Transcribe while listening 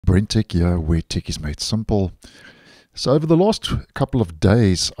BrenTech here, where tech is made simple. So over the last couple of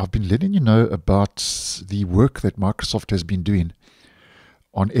days, I've been letting you know about the work that Microsoft has been doing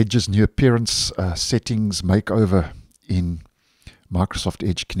on Edge's new appearance settings makeover in Microsoft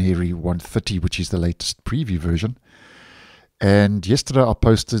Edge Canary 130, which is the latest preview version. And yesterday I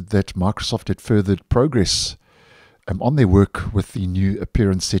posted that Microsoft had furthered progress on their work with the new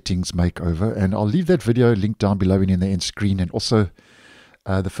appearance settings makeover. And I'll leave that video linked down below and in the end screen, and also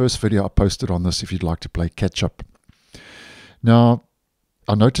the first video I posted on this if you'd like to play catch up. Now,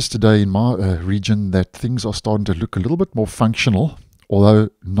 I noticed today in my region that things are starting to look a little bit more functional, although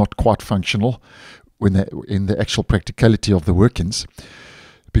not quite functional in the actual practicality of the workings,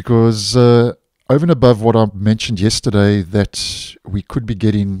 because over and above what I mentioned yesterday, that we could be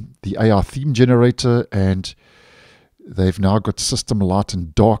getting the AR theme generator, and they've now got system light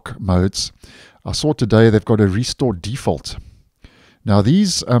and dark modes. I saw today they've got a restore default. Now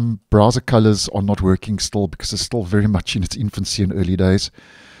these browser colors are not working still because it's still very much in its infancy and early days.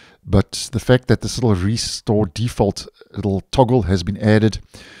 But the fact that this little restore default little toggle has been added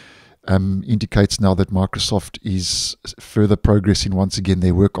indicates now that Microsoft is further progressing once again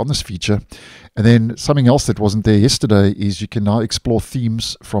their work on this feature. And then something else that wasn't there yesterday is you can now explore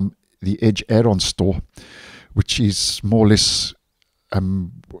themes from the Edge add-on store, which is more or less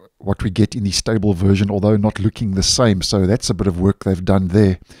what we get in the stable version, although not looking the same. So that's a bit of work they've done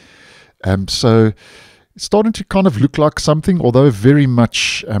there. So it's starting to kind of look like something, although very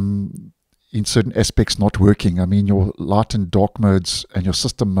much in certain aspects not working. I mean, your light and dark modes and your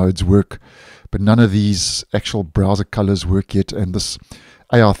system modes work, but none of these actual browser colors work yet. And this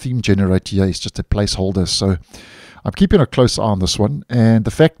AR theme generator here is just a placeholder. So I'm keeping a close eye on this one. And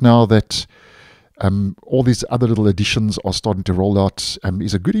the fact now that all these other little additions are starting to roll out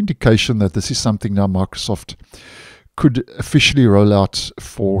is a good indication that this is something now Microsoft could officially roll out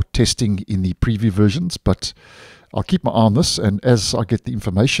for testing in the preview versions. But I'll keep my eye on this, and as I get the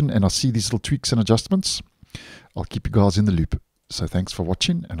information and I see these little tweaks and adjustments, I'll keep you guys in the loop. So thanks for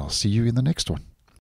watching, and I'll see you in the next one.